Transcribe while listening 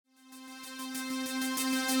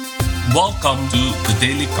welcome to The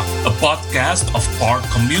Daily Cup, a podcast of Park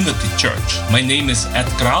Community Church. My name is Ed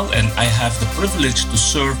Kraal and I have the privilege to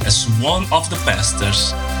serve as one of the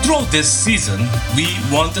pastors. Throughout this season, we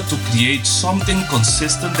wanted to create something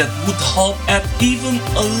consistent that would help add even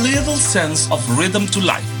a little sense of rhythm to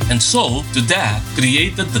life. And so, to that,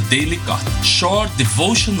 created The Daily Cut, short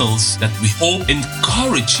devotionals that we hope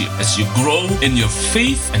encourage you as you grow in your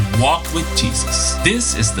faith and walk with Jesus.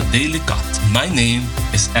 This is The Daily Cut. My name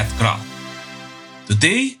is Ed Kraal.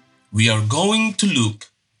 Today, we are going to look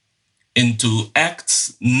into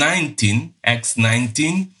Acts 19,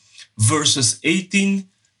 verses 18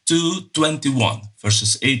 to 21.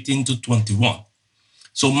 Verses 18 to 21.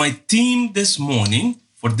 So my theme this morning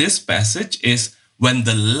for this passage is, when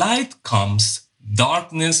the light comes,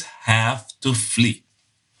 darkness have to flee.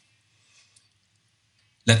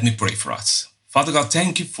 Let me pray for us. Father God,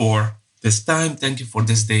 thank you for this time. Thank you for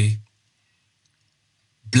this day.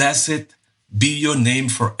 Blessed be your name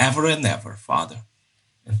forever and ever, Father.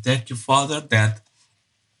 And thank you, Father, that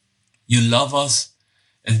you love us.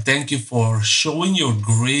 And thank you for showing your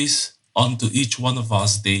grace unto each one of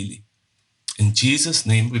us daily. In Jesus'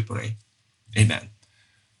 name we pray. Amen.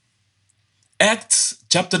 Acts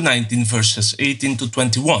chapter 19, verses 18 to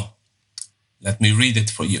 21. Let me read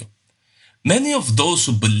it for you. Many of those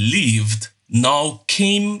who believed now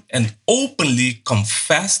came and openly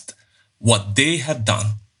confessed what they had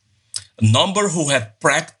done. A number who had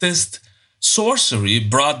practiced sorcery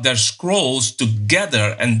brought their scrolls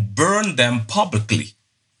together and burned them publicly.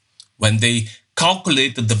 When they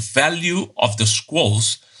calculated the value of the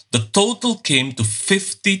scrolls, the total came to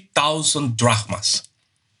 50,000 drachmas.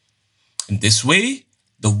 In this way,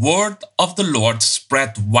 the word of the Lord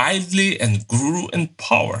spread widely and grew in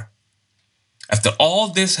power. After all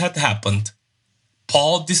this had happened,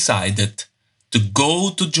 Paul decided to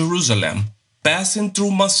go to Jerusalem, passing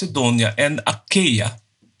through Macedonia and Achaia.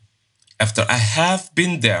 After I have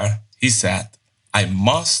been there, he said, I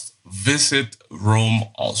must visit Rome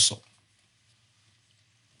also.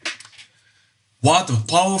 What a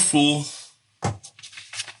powerful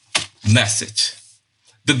message.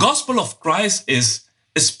 The gospel of Christ is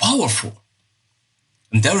powerful.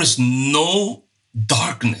 And there is no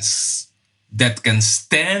darkness that can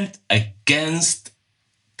stand against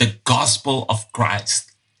the gospel of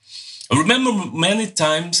Christ. I remember many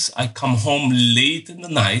times I come home late in the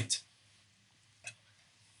night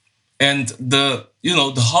and the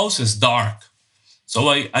house is dark. So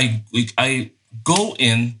I go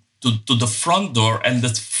in to the front door, and the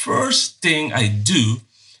first thing I do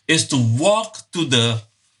is to walk to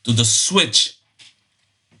the switch,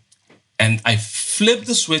 and I flip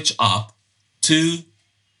the switch up to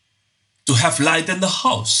have light in the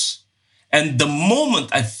house. And the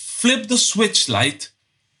moment I flip the switch light,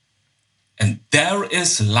 and there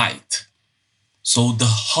is light. So the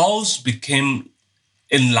house became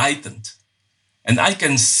enlightened. And I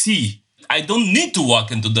can see. I don't need to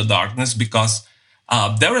walk into the darkness because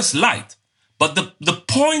there is light. But the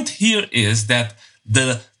point here is that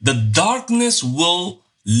the darkness will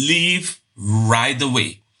leave right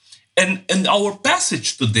away. And in our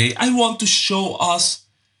passage today, I want to show us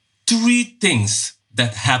three things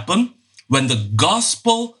that happen when the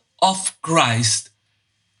gospel of Christ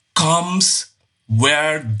comes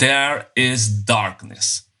where there is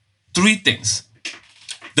darkness. Three things.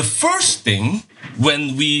 The first thing,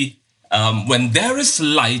 when there is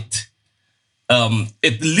light,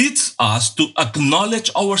 it leads us to acknowledge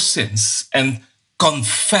our sins and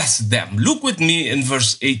confess them. Look with me in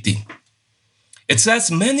verse 18. It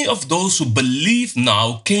says, many of those who believe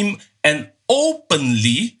now came and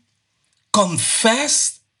openly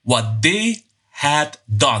confessed what they had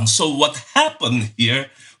done. So what happened here,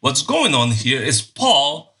 what's going on here is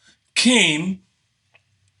Paul came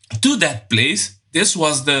to that place. This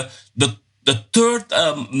was the third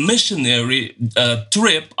missionary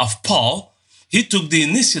trip of Paul. He took the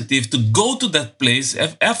initiative to go to that place,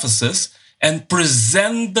 Ephesus, and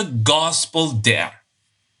present the gospel there.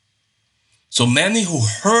 So many who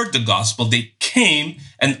heard the gospel, they came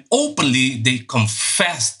and openly they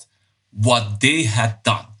confessed what they had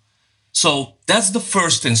done. So that's the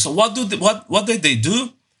first thing. So what did they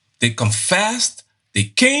do? They confessed, they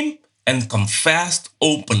came and confessed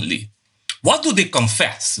openly. What do they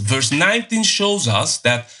confess? Verse 19 shows us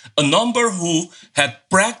that a number who had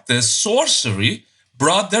practiced sorcery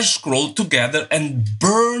brought their scroll together and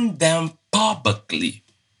burned them publicly.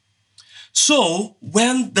 So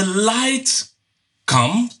when the lights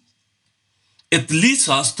come, it leads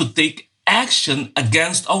us to take action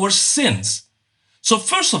against our sins. So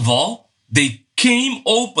first of all, they came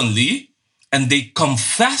openly and they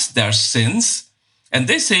confessed their sins And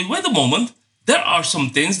they say, wait a moment, there are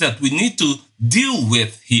some things that we need to deal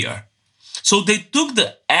with here. So they took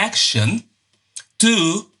the action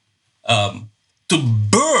to to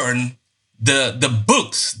burn the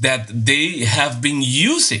books that they have been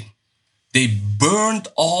using. They burned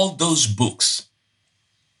all those books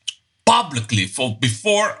publicly for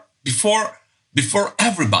before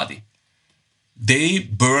everybody. They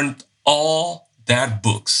burned all their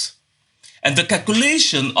books. And the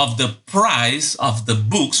calculation of the price of the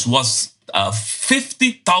books was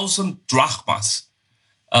 50,000 drachmas,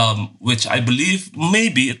 which I believe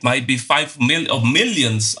maybe it might be 5 million of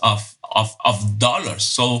millions of dollars.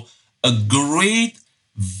 So a great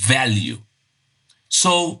value.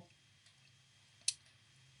 So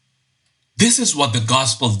this is what the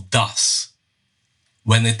gospel does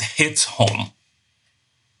when it hits home.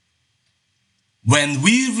 When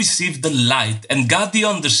we receive the light and got the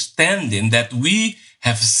understanding that we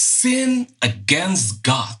have sinned against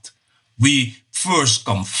God, we first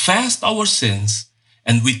confess our sins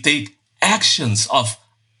and we take actions of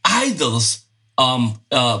idols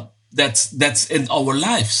that's in our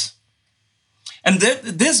lives. And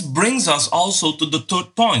this brings us also to the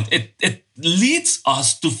third point. It leads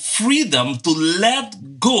us to freedom to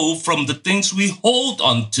let go from the things we hold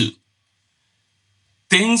on to.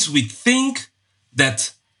 Things we think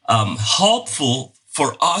that helpful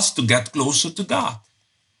for us to get closer to God.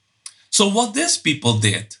 So what these people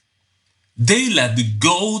did, they let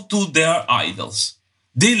go to their idols.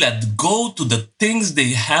 They let go to the things they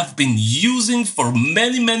have been using for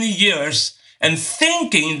many, many years and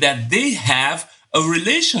thinking that they have a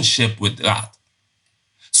relationship with God.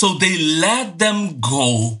 So they let them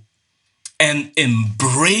go and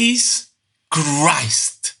embrace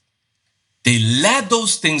Christ. They let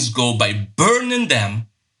those things go by burning them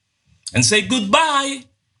and say goodbye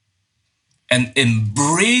and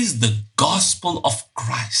embrace the gospel of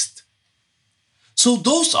Christ. So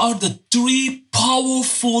those are the three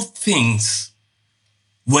powerful things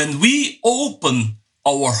when we open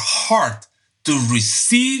our heart to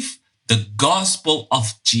receive the gospel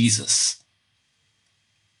of Jesus.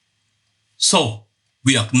 So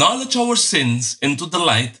we acknowledge our sins into the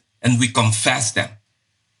light and we confess them.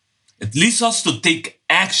 It leads us to take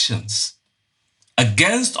actions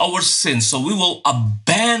against our sins, so we will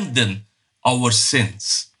abandon our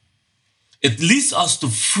sins. It leads us to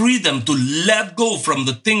freedom to let go from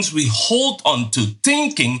the things we hold on to,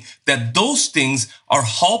 thinking that those things are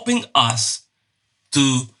helping us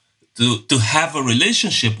to have a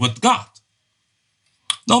relationship with God.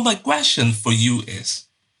 Now, my question for you is,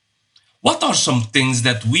 what are some things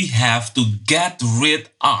that we have to get rid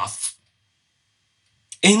of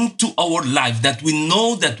into our life that we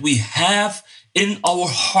know that we have in our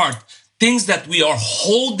heart, things that we are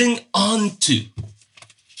holding on to?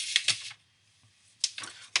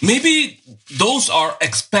 Maybe those are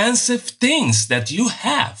expensive things that you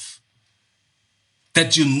have,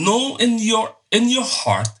 that you know in your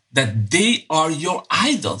heart that they are your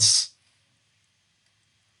idols,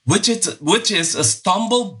 which is a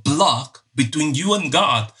stumble block between you and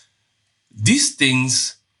God. These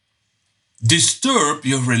things disturb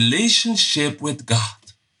your relationship with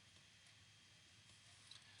God.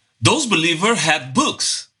 Those believers had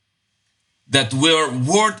books that were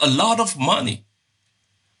worth a lot of money,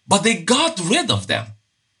 but they got rid of them.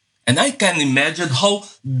 And I can imagine how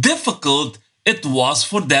difficult it was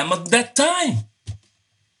for them at that time.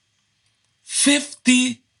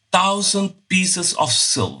 50,000 pieces of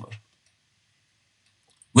silver,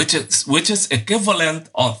 which is equivalent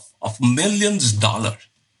of millions of dollars.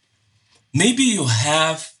 Maybe you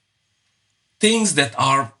have things that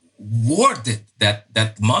are worth it,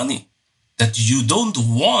 that money, that you don't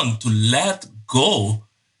want to let go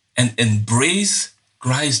and embrace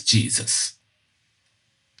Christ Jesus.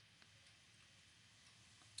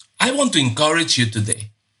 I want to encourage you today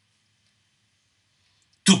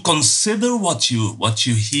to consider what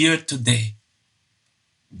you hear today.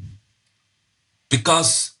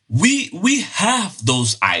 Because we have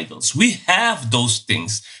those idols. We have those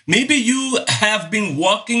things. Maybe you have been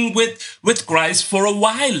walking with Christ for a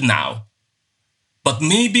while now. But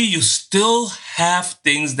maybe you still have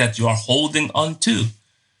things that you are holding on to.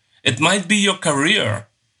 It might be your career.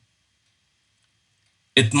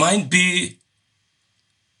 It might be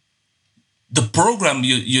the program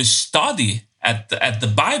you study at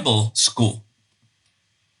the Bible school.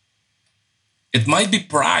 It might be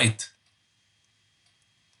pride.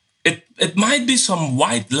 It might be some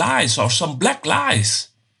white lies or some black lies.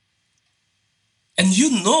 And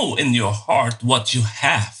you know in your heart what you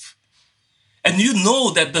have. And you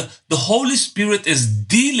know that the Holy Spirit is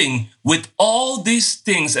dealing with all these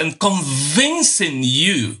things and convincing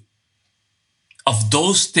you of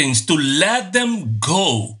those things to let them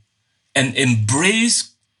go and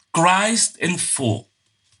embrace Christ in full.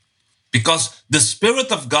 Because the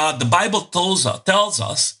Spirit of God, the Bible tells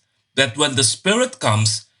us that when the Spirit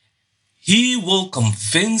comes, He will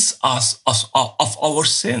convince us of our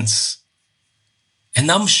sins. And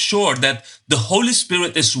I'm sure that the Holy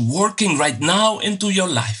Spirit is working right now into your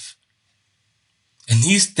life. And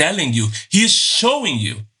He's telling you, He's showing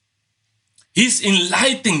you, He's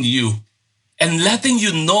enlightening you and letting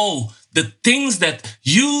you know the things that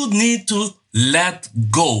you need to let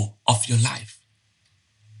go of your life.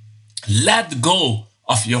 Let go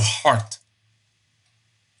of your heart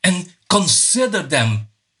and consider them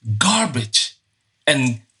garbage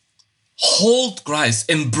and hold Christ,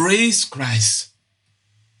 embrace Christ.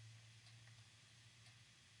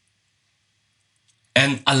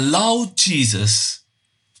 And allow Jesus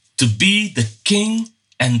to be the King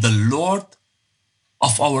and the Lord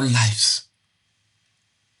of our lives.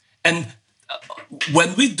 And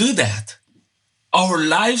when we do that, our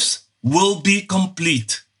lives will be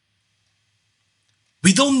complete.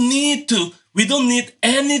 We don't need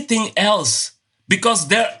anything else, because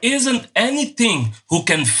there isn't anything who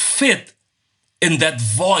can fit in that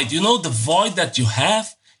void. You know, the void that you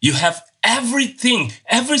have everything,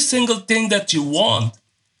 every single thing that you want,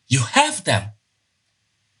 you have them.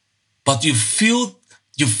 But you feel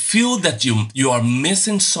that you are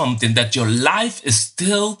missing something, that your life is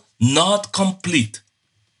still not complete.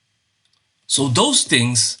 So those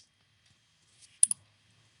things,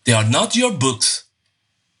 they are not your books,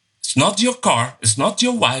 it's not your car, it's not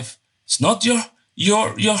your wife, it's not your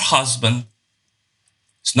husband,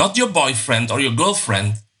 it's not your boyfriend or your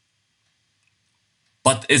girlfriend,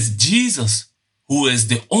 but it's Jesus, who is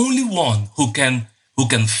the only one who can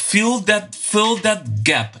fill that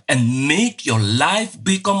gap and make your life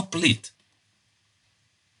be complete.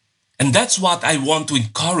 And that's what I want to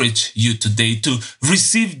encourage you today, to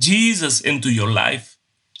receive Jesus into your life.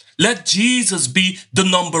 Let Jesus be the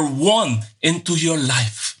number one into your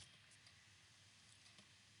life.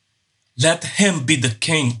 Let Him be the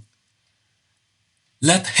King.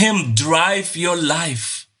 Let Him drive your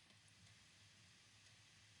life.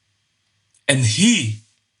 And He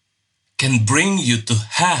can bring you to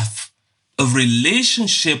have a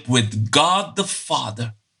relationship with God the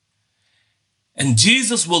Father. And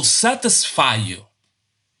Jesus will satisfy you.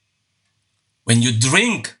 When you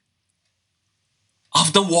drink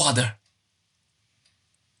of the water,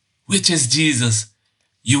 which is Jesus,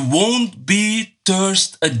 you won't be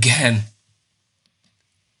thirst again.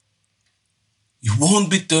 You won't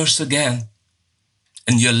be thirst again.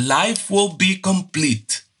 And your life will be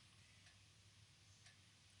complete.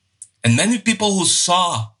 And many people who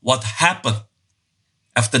saw what happened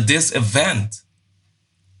after this event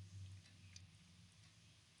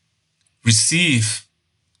receive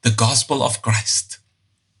the gospel of Christ.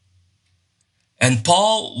 And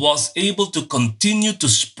Paul was able to continue to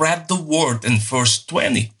spread the word in verse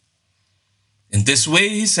 20. In this way,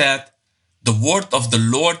 he said, the word of the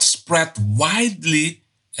Lord spread widely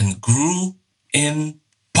and grew in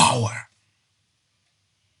power.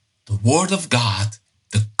 The word of God,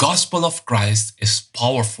 the gospel of Christ, is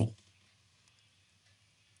powerful.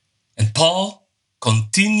 And Paul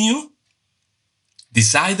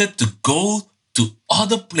decided to go to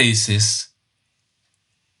other places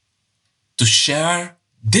to share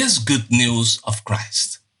this good news of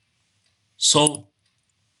Christ. So,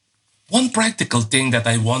 one practical thing that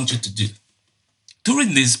I want you to do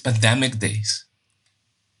during these pandemic days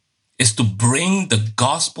is to bring the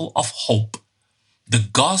gospel of hope, the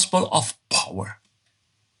gospel of power.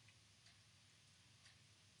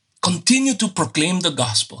 Continue to proclaim the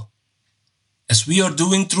gospel. As we are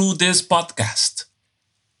doing through this podcast,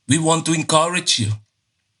 we want to encourage you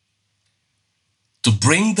to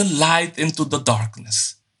bring the light into the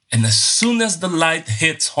darkness. And as soon as the light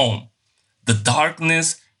hits home, the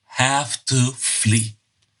darkness have to flee.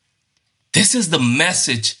 This is the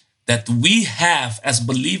message that we have as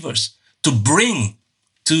believers to bring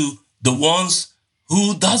to the ones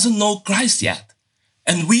who doesn't know Christ yet.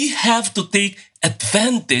 And we have to take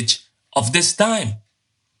advantage of this time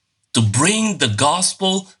to bring the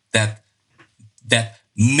gospel that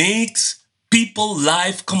makes people's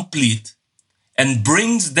life complete and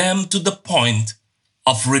brings them to the point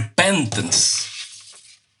of repentance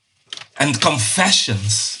and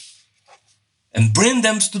confessions, and bring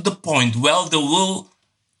them to the point where they will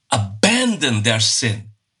abandon their sin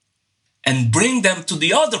and bring them to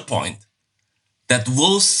the other point that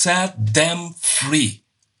will set them free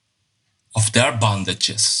of their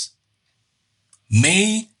bondages.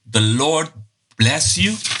 May the Lord bless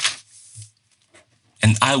you.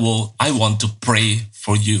 And I want to pray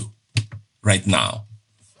for you right now.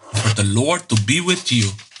 For the Lord to be with you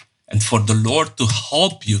and for the Lord to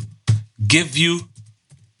help you, give you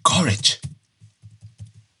courage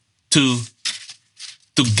to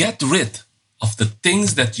get rid of the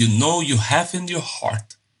things that you know you have in your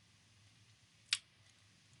heart.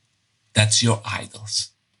 That's your idols.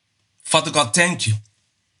 Father God, thank you.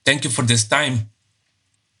 Thank you for this time.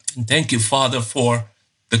 And thank you, Father, for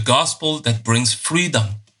the gospel that brings freedom.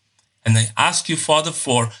 And I ask you, Father,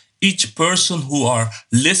 for each person who are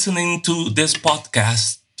listening to this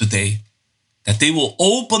podcast today, that they will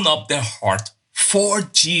open up their heart for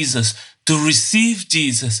Jesus, to receive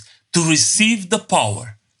Jesus, to receive the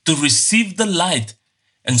power, to receive the light,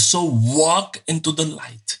 and so walk into the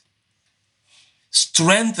light.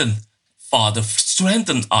 Strengthen, Father,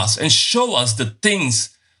 strengthen us and show us the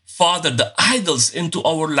things, Father, the idols into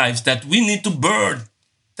our lives that we need to burn,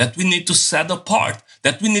 that we need to set apart,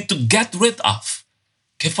 that we need to get rid of.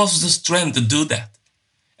 Give us the strength to do that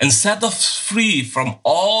and set us free from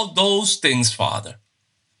all those things, Father,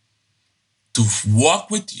 to walk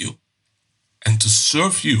with you and to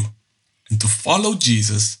serve you and to follow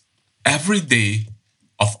Jesus every day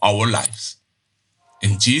of our lives.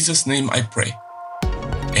 In Jesus' name I pray.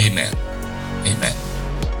 Amen. Amen.